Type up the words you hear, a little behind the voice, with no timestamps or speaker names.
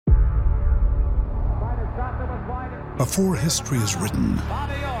Before history is written,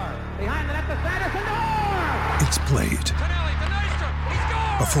 it's played.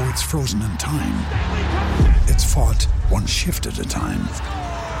 Before it's frozen in time, it's fought one shift at a time.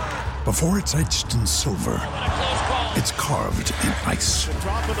 Before it's etched in silver, it's carved in ice.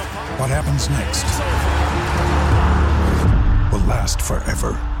 What happens next will last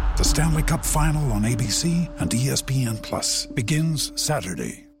forever. The Stanley Cup Final on ABC and ESPN Plus begins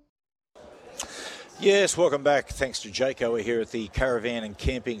Saturday. Yes, welcome back. Thanks to Jayco. We're here at the Caravan and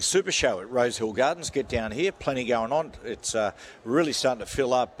Camping Super Show at Rosehill Gardens. Get down here, plenty going on. It's really starting to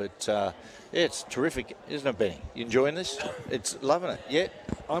fill up, but yeah, it's terrific, isn't it, Benny? You enjoying this? It's loving it, yeah?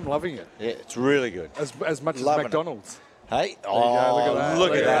 I'm loving it. Yeah, it's really good. As much Loving as McDonald's. Hey, There you go,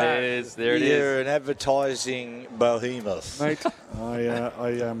 look at that. There it is. You're an advertising behemoth. Mate,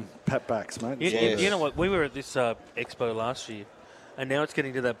 I pat backs, mate. Yes. You know what? We were at this expo last year, and now it's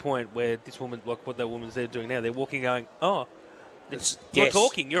getting to that point where this woman, like what that woman's there doing now, they're walking going, oh, you're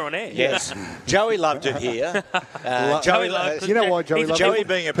talking, you're on air. Yes. Joey loved it here. Joey loved You know why Joey loves Joey it?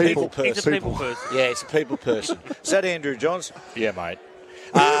 being a people person. He's a people person. Yeah, he's a people person. Is that Andrew Johns? Yeah, mate.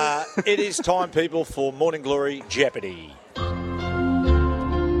 It is time, people, for Morning Glory Jeopardy.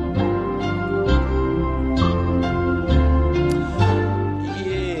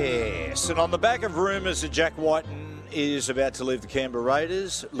 Yes, and on the back of rumours that Jack Whiten is about to leave the Canberra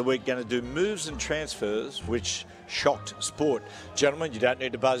Raiders, we're going to do moves and transfers which shocked sport. Gentlemen, you don't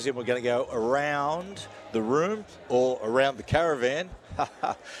need to buzz in. We're going to go around the room or around the caravan,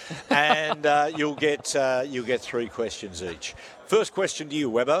 and you'll get 3 questions each. First question to you,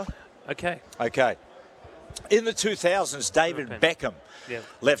 Webber. Okay. In the 2000s, David Beckham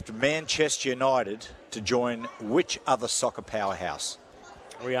left Manchester United to join which other soccer powerhouse?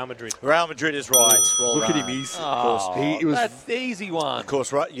 Real Madrid. Real Madrid is right. Well Look done. at him. He's, Of course. he was That's the easy one. Of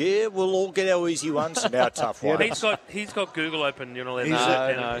course, right. Yeah, we'll all get our easy ones and our tough ones. He's got Google open. You're not allowed He's,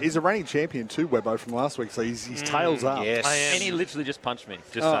 to a, he's a reigning champion too, Webbo, from last week, so his tail's up. Yes. And he literally just punched me.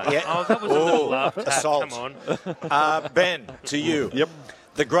 Just saying. Yeah. Oh, that was a little laugh tap. assault. Come on. Ben, to you. Yep.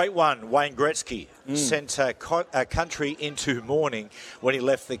 The great one, Wayne Gretzky, sent a country into mourning when he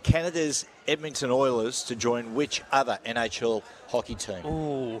left the Canada's Edmonton Oilers to join which other NHL hockey team?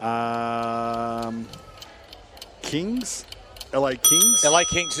 Kings? LA Kings? LA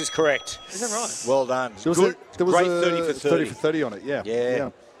Kings is correct. Is that right? Well done. There was Good. there was Great a 30 for 30. 30 for 30 on it, yeah. Yeah.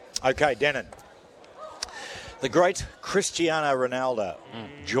 Okay, Denon. The great Cristiano Ronaldo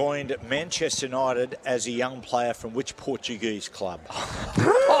joined Manchester United as a young player from which Portuguese club?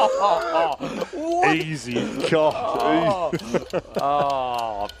 Easy. God.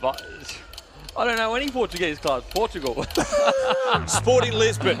 But I don't know any Portuguese clubs. Portugal. Sporting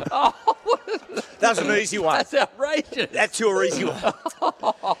Lisbon. That was an easy one. That's outrageous. That's your easy one.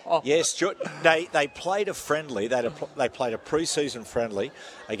 Yes, they played a friendly. They played a pre-season friendly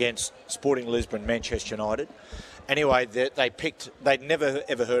against Sporting Lisbon, Manchester United. Anyway, they'd never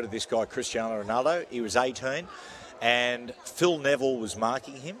ever heard of this guy, Cristiano Ronaldo. He was 18, and Phil Neville was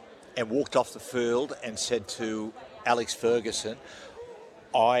marking him and walked off the field and said to Alex Ferguson,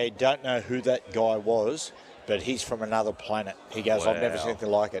 I don't know who that guy was, but he's from another planet. He goes, I've never seen anything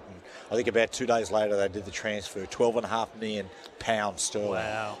like it. And I think about 2 days later they did the transfer, £12.5 million sterling.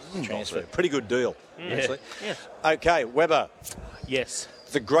 Wow. Transfer. Pretty good deal, actually. Yeah. Okay, Webber. Yes.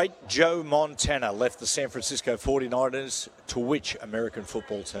 The great Joe Montana left the San Francisco 49ers to which American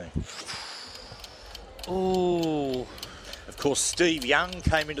football team? Ooh. Of course, Steve Young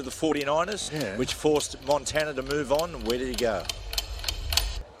came into the 49ers, which forced Montana to move on. Where did he go?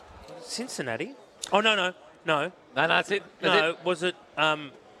 Cincinnati? Oh, no. No, that's it. No, was it...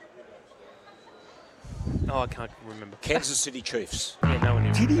 I can't remember. Kansas City Chiefs. Yeah, no one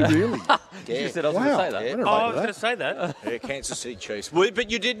knew. Did he really? You said I was going to say that. Yeah. I was going to say that. Yeah, Kansas City Chiefs. Well,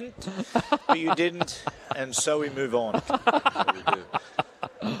 but you didn't. And so we move on. So we do.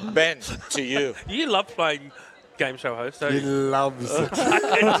 Ben, to you. You love playing game show host, don't He you? loves it.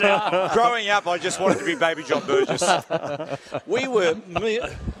 Growing up, I just wanted to be Baby John Burgess.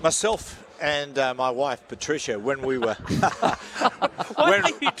 Myself and my wife, Patricia, when we were... Why are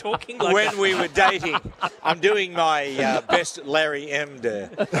you talking like when that? we were dating, I'm doing my best Larry M.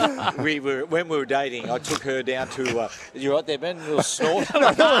 When we were dating, I took her down to. You right there, Ben? A little snort. Hey,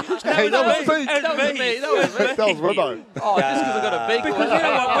 that was me. That was me. That was Webbo. Oh, just because I got a beagle. Because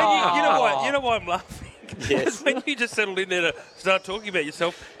you know why I'm laughing? Yes. When you just settled in there to start talking about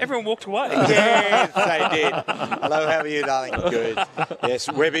yourself, everyone walked away. Yes, they did. Hello, how are you, darling? Good.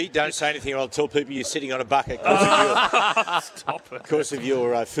 Yes, Webby, don't say anything or I'll tell people you're sitting on a bucket because of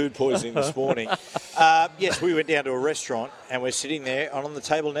your food poisoning this morning. Yes, we went down to a restaurant and we're sitting there, and on the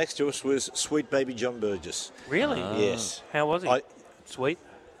table next to us was sweet baby John Burgess. Really? Yes. How was he? Sweet?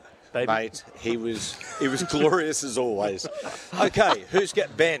 Baby? Mate, he was glorious as always. Okay, who's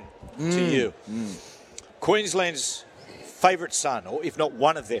got Ben? To you. Queensland's favourite son, or if not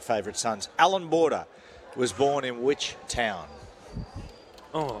one of their favourite sons, Alan Border, was born in which town?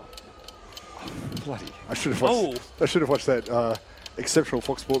 Oh. Bloody! I should have watched that exceptional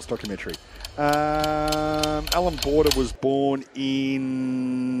Fox Sports documentary. Alan Border was born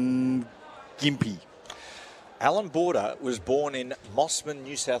in Gympie. Alan Border was born in Mossman,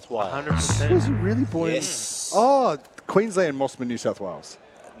 New South Wales. 100%. Was he really born Yes. in... Oh, Queensland, Mossman, New South Wales.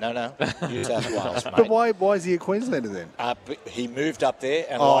 No, New South Wales, mate. But why is he a Queenslander then? But he moved up there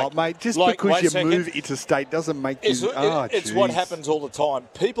and Mate, just wait because you a second. move interstate doesn't make you... It's what happens all the time.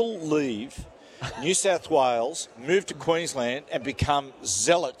 People leave New South Wales, move to Queensland and become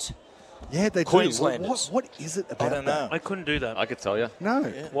zealot. Yeah, they do. Queenslanders. What is it about I don't know. I couldn't do that. I could tell you. No.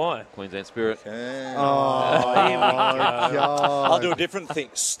 Why? Queensland spirit. God. I'll do a different thing.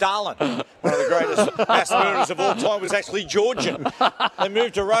 Stalin, one of the greatest mass murderers of all time, was actually Georgian. They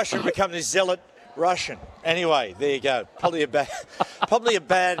moved to Russia and become this zealot Russian. Anyway, there you go. Probably a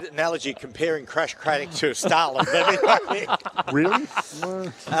bad analogy comparing Crash Craddock to Stalin. But anyway. Really?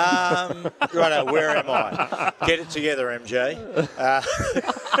 Righto, where am I? Get it together, MJ.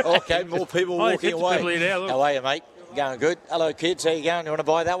 Okay, more people walking away. How are you, mate? Going good? Hello, kids. How you going? You want to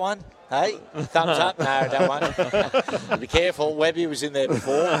buy that one? Hey, thumbs up? No, don't want. Be careful. Webby was in there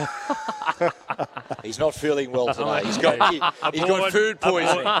before. He's not feeling well today. He's got food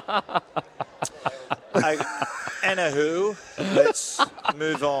poisoning. Anywho, let's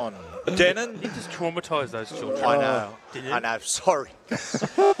move on. Denon? You just traumatised those children. I know. Did you? I know. Sorry.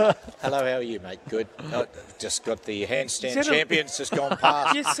 Hello, how are you, mate? Good. Just got the handstand champions just gone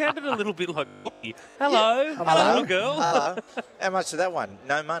past. You sounded a little bit like, hello, hello, girl. Hello. How much of that one?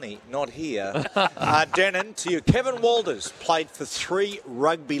 No money. Not here. Denon, to you. Kevin Walters played for 3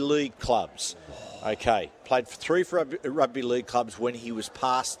 rugby league clubs. Okay. Played for 3 rugby league clubs when he was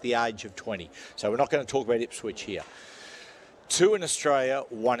past the age of 20. So we're not going to talk about Ipswich here. 2 in Australia,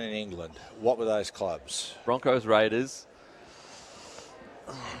 1 in England. What were those clubs? Broncos, Raiders.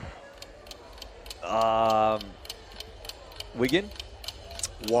 Wigan.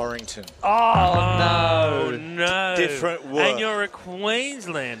 Warrington. Oh, no. Different word. And you're a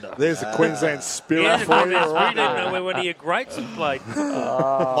Queenslander. There's a Queensland spirit Yeah, for you. we didn't know where one of your greats had played.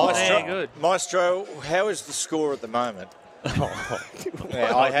 Maestro, how is the score at the moment?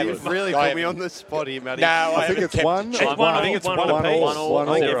 Yeah, I haven't You've really put me on the spot here, Matty. No, I think it's one. I think it's one apiece. One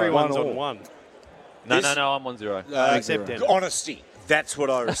I think all. everyone's One all. on one. No, I'm 1-0. Except him. Honesty. That's what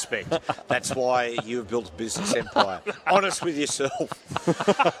I respect. That's why you've built a business empire. Honest with yourself.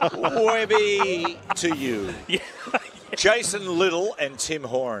 Webby, to you. Jason Little and Tim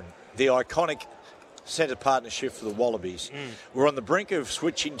Horan, the iconic centre partnership for the Wallabies, were on the brink of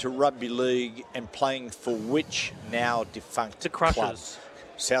switching to rugby league and playing for which now defunct The Crushers. club?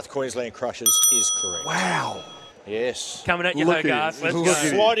 South Queensland Crushers is correct. Wow. Yes. Coming at you, Look at Hogarth. him. Let's Look go. at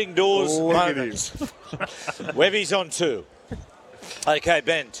him. Sliding doors Look at moments. Webby's on 2. Okay,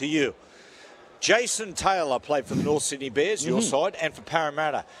 Ben, to you. Jason Taylor played for the North Sydney Bears, your side, and for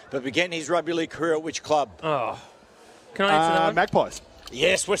Parramatta, but began his rugby league career at which club? Oh. Can I answer that one? Magpies.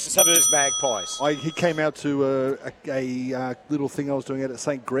 Yes, Western Suburbs Magpies. He came out to a little thing I was doing out at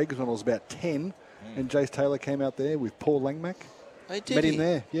St. Greg's when I was about 10, and Jace Taylor came out there with Paul Langmack. Met him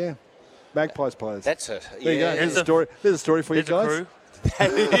there, yeah. Magpies players. That's it. There you go. There's a story for you There's a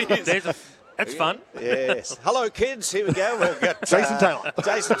guys. crew. That's fun. Yes. Hello, kids. Here we go. We've got Jason Taylor.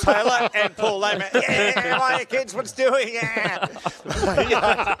 Jason Taylor and Paul Lehman. Yeah, how are you, kids? What's doing? Yeah.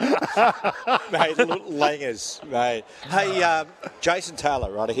 Mate, little langers, mate. Hey, Jason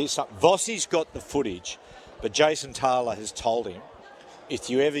Taylor, right, here's something. Vossi's got the footage, but Jason Taylor has told him, if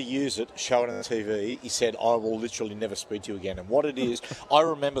you ever use it, show it on the TV, he said, I will literally never speak to you again. And what it is, I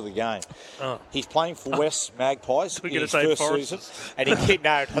remember the game. He's playing for West Magpies in his first season. And he kicked,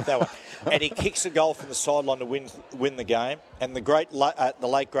 no, not that one. And he kicks a goal from the sideline to win the game. And the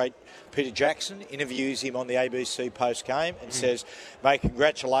late, great Peter Jackson interviews him on the ABC post-game and says, mate,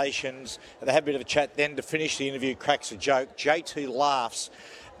 congratulations. And they have a bit of a chat. Then to finish the interview, cracks a joke. JT laughs.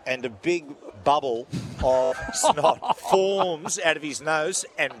 And a big bubble of snot forms out of his nose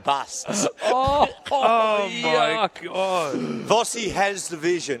and busts. Oh my God. Vossi has the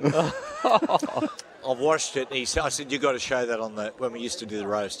vision. I've watched it. I said, "You got to show that on when we used to do the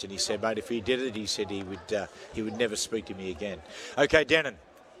roast." And he said, "Mate, if he did it, he said he would never speak to me again." Okay, Denon,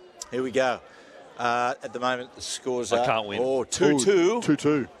 here we go. At the moment, the scores are... I can't win. 2-2.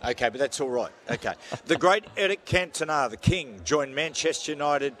 2-2. Okay, but that's all right. Okay. The great Eric Cantona, the king, joined Manchester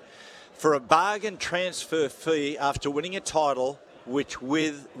United for a bargain transfer fee after winning a title with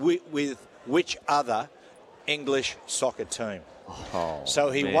which other English soccer team?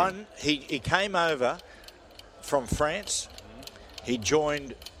 So he won. He came over from France. He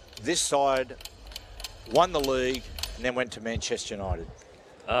joined this side, won the league, and then went to Manchester United.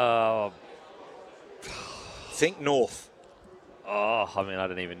 Think North. I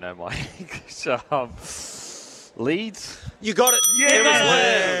don't even know my English. Leeds? You got it. Yes. It was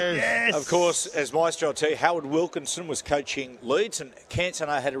Leeds. Yes. Of course, as Maestro will tell you, Howard Wilkinson was coaching Leeds, and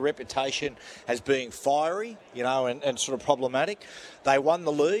Cantona had a reputation as being fiery, and sort of problematic. They won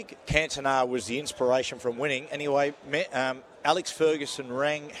the league. Cantona was the inspiration from winning. Anyway, Alex Ferguson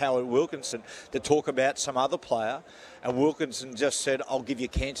rang Howard Wilkinson to talk about some other player, and Wilkinson just said, "I'll give you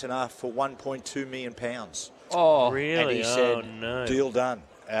Cantona for £1.2 million." Oh, really? And he said, no. "Deal done."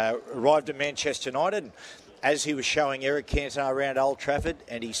 Arrived at Manchester United. As he was showing Eric Cantona around Old Trafford,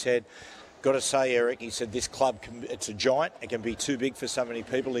 and he said, "Got to say, Eric," he said, "this club, it's a giant. It can be too big for so many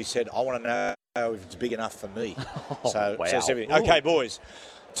people." He said, "I want to know if it's big enough for me." So it's everything. Okay, boys,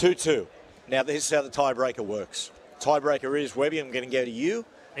 2-2. Now, this is how the tiebreaker works. Tiebreaker is, Webby, I'm going to go to you.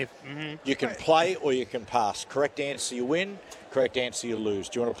 You can play or you can pass. Correct answer, you win. Correct answer, you lose.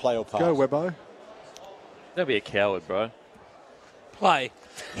 Do you want to play or pass? Go, Webbo. Don't be a coward, bro. Play.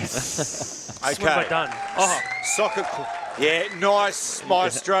 Okay. What have I done? Oh, Soccer. Yeah, nice,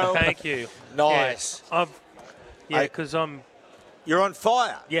 Maestro. thank you. Nice. Yeah, because I'm... You're on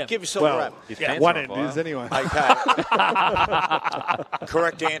fire. Yeah. Give yourself a rap. One end is anyway. Okay.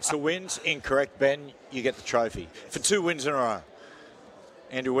 Correct answer wins. Incorrect, Ben, you get the trophy. For 2 wins in a row.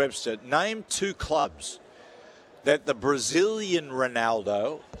 Andrew Webster, name 2 clubs that the Brazilian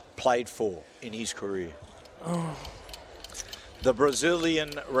Ronaldo played for in his career. The Brazilian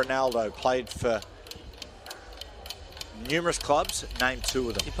Ronaldo played for numerous clubs. Name 2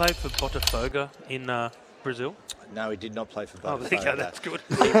 of them. He played for Botafogo in Brazil. No, he did not play for Botafogo. Okay, that's good.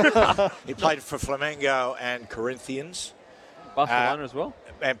 He played for Flamengo and Corinthians. Barcelona as well?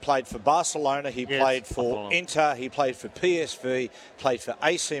 And played for Barcelona. He played for Barcelona. Inter. He played for PSV. Played for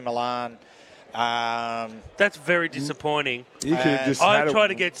AC Milan. That's very disappointing. You could have just I had tried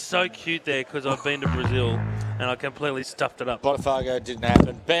to get so cute there because I've been to Brazil and I completely stuffed it up. Botafogo didn't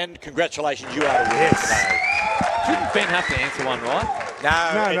happen. Ben, congratulations. You are the winner today. Shouldn't Ben have to answer one, right? No.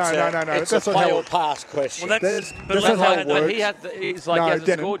 It's That's a not how play or it- pass question. Well, that's not how it works. He's like, he hasn't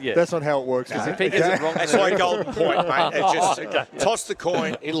Denon, scored yet. that's not how it works. Is If it? he gets it wrong, That's then- like golden point, mate. It just toss the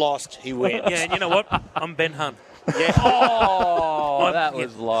coin. He lost. He wins. Yeah, and you know what? I'm Ben Hunt. Yeah. Oh, that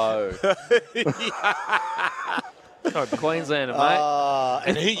was low. Queenslander, mate.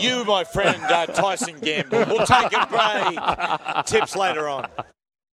 And you, my friend, Tyson Gamble. We'll take a break. Tips later on.